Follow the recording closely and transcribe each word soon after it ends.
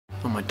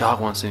my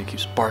dog wants in and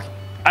keeps barking.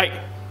 Hey,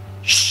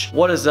 shh.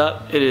 What is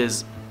up? It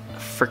is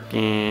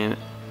freaking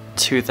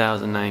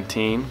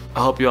 2019. I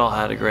hope you all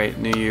had a great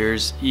New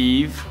Year's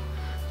Eve.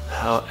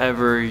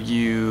 However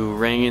you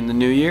rang in the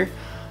new year.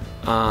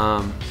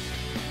 I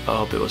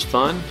hope it was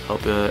fun.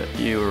 Hope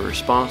you were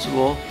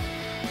responsible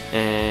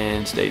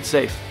and stayed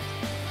safe.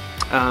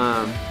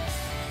 I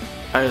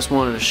just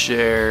wanted to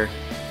share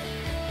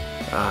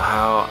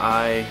how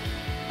I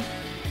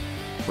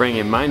rang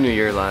in my new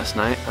year last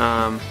night.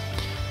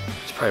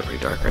 It's probably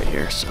pretty dark right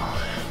here, so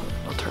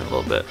I'll turn a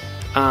little bit.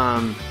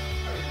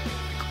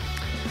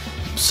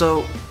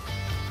 So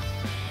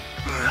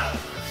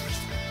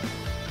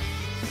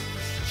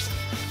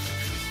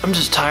I'm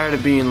just tired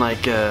of being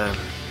like a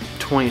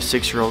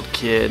 26-year-old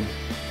kid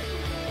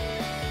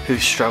who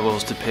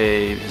struggles to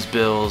pay his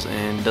bills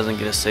and doesn't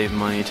get to save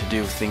money to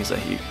do things that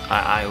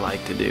I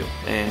like to do,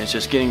 and it's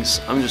just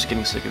I'm just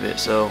getting sick of it.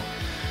 So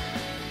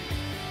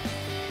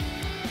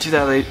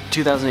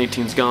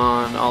 2018's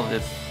gone. All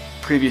the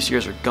previous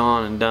years are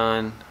gone and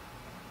done.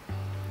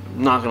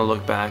 I'm not gonna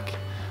look back.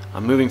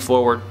 I'm moving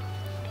forward.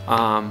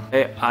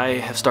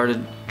 I have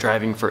started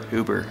driving for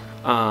Uber.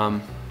 I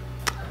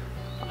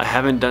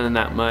haven't done it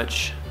that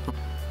much.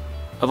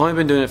 I've only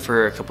been doing it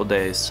for a couple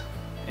days,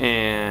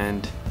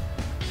 and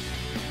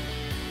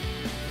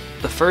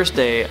the first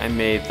day I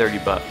made 30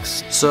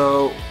 bucks.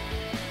 So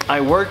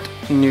I worked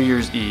New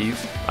Year's Eve.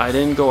 I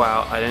didn't go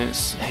out, I didn't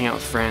hang out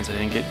with friends, I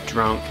didn't get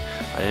drunk,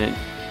 I didn't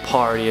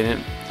party, I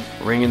didn't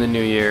ring in the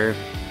new year.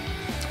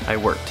 I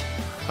worked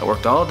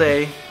all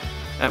day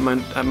at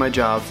my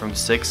job from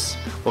 6,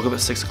 woke up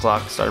at 6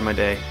 o'clock, started my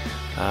day.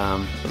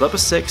 Was up at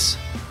 6,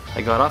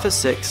 I got off at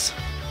 6,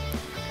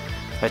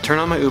 I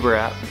turned on my Uber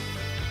app,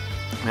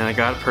 and I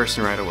got a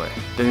person right away.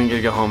 Didn't even get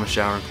to go home and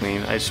shower and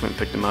clean. I just went and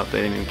picked them up,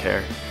 they didn't even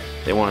care.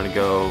 They wanted to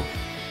go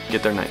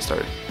get their night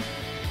started.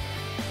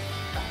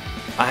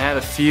 I had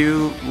a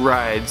few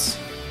rides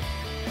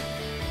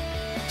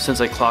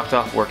since I clocked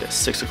off work at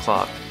 6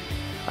 o'clock.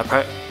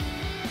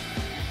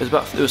 It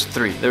was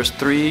 3. There was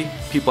 3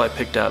 people I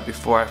picked up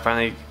before I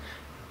finally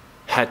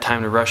had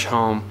time to rush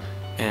home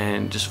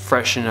and just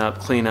freshen up,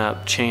 clean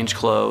up, change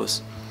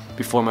clothes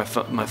before my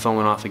phone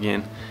went off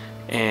again.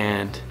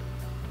 And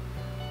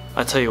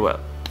I tell you what,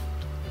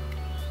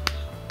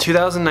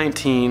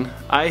 2019,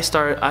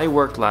 I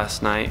worked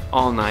last night,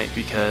 all night,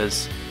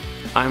 because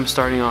I'm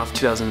starting off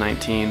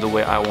 2019 the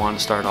way I want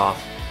to start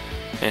off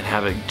and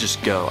have it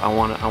just go. I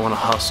want to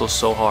hustle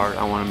so hard.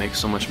 I want to make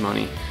so much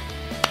money.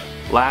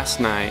 Last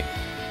night,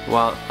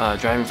 while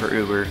driving for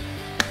Uber,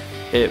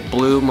 it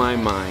blew my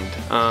mind.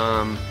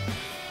 I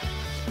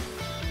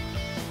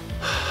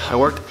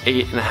worked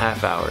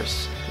 8.5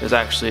 hours. It was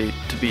actually,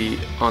 to be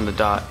on the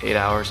dot, 8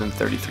 hours and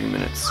 33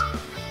 minutes.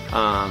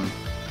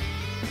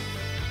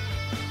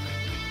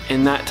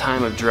 In that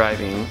time of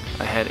driving,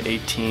 I had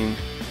 18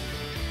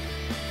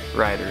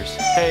 riders.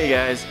 Hey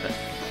guys.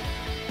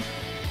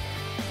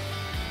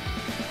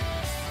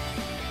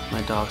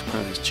 My dog's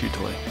playing with his chew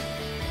toy.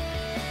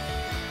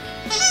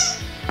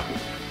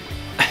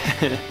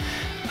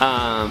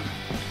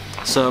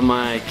 So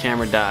my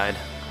camera died.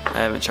 I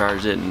haven't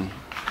charged it in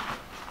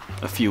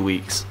a few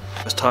weeks.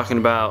 I was talking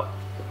about,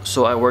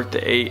 so I worked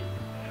at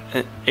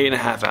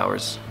 8.5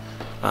 hours.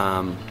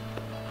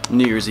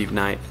 New Year's Eve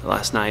night,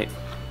 last night.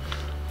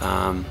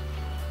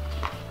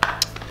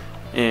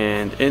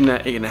 And in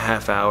that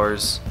 8.5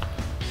 hours,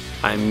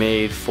 I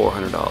made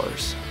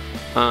 $400.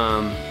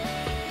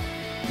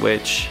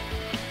 Which,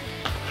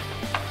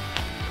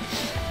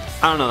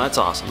 I don't know, that's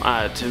awesome.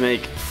 To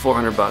make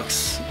 400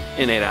 bucks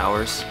in 8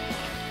 hours,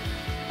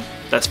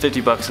 that's 50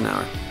 bucks an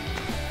hour.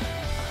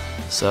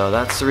 So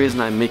that's the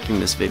reason I'm making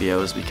this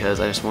video, is because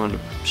I just wanted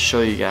to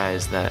show you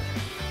guys that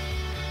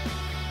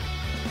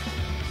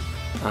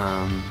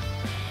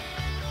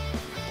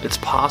it's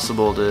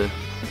possible to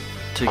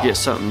get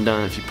something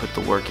done if you put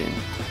the work in,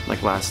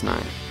 like last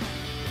night.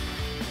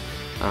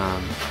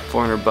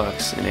 400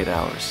 bucks in 8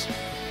 hours.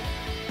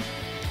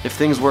 If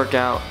things work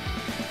out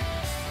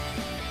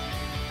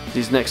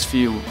these next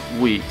few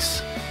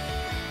weeks,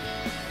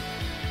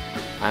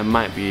 I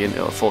might be in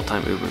a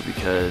full-time Uber,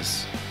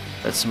 because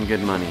that's some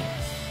good money.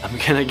 I'm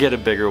gonna get a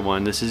bigger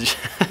one. This is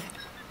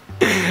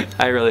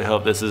I really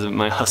hope this isn't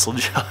my hustle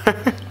jar.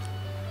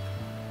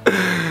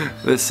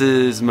 This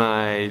is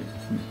my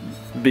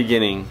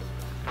beginning.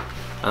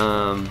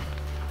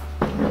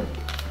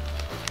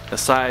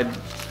 Aside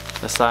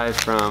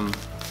from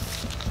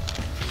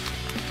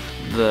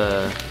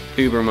the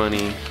Uber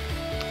money,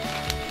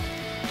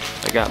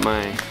 I got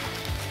my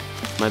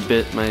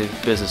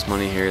business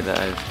money here that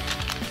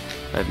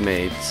I've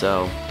made.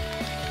 So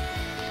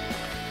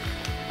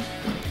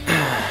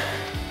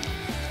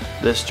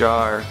this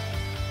jar,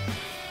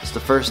 it's the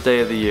first day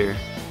of the year.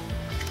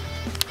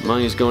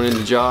 Money's going in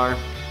the jar.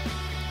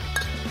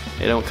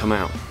 It don't come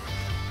out.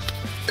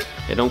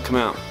 It don't come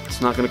out.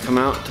 It's not gonna come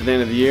out to the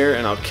end of the year,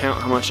 and I'll count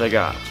how much I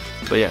got.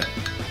 But yeah,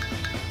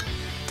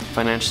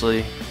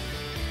 financially,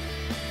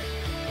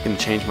 it's gonna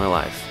change my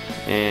life,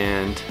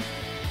 and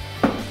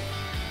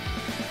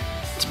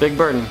it's a big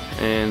burden,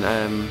 and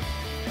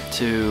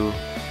to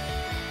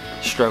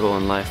struggle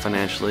in life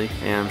financially,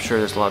 and I'm sure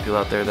there's a lot of people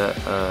out there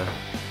that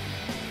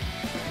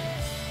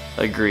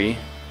agree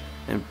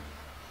and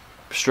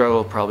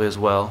struggle probably as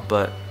well,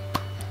 but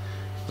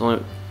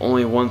there's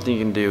only one thing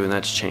you can do, and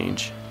that's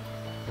change.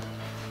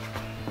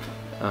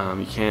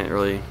 You can't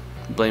really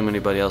blame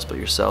anybody else but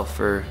yourself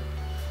for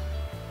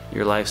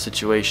your life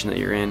situation that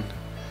you're in,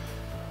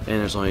 and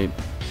there's only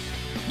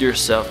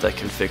yourself that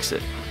can fix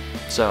it.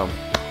 So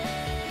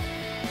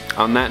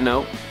on that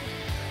note,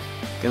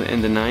 gonna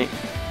end the night,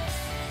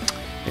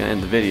 gonna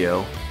end the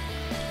video.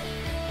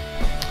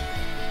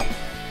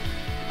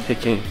 Hey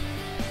King,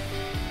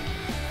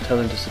 tell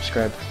them to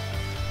subscribe.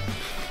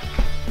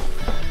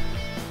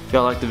 If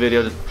y'all liked the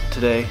video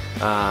today,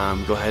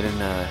 go ahead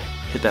and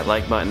hit that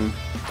like button.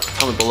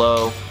 Comment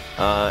below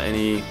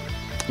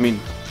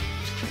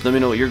let me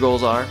know what your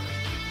goals are.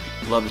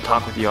 Love to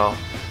talk with y'all.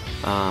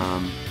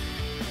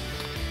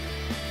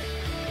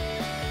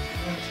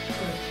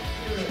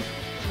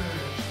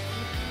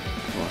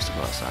 Who wants to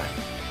go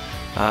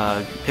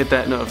outside? Hit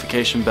that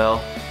notification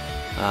bell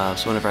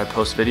so whenever I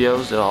post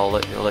videos, it'll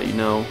let you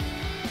know.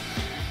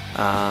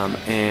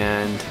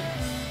 And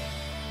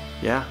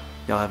yeah,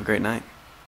 y'all have a great night.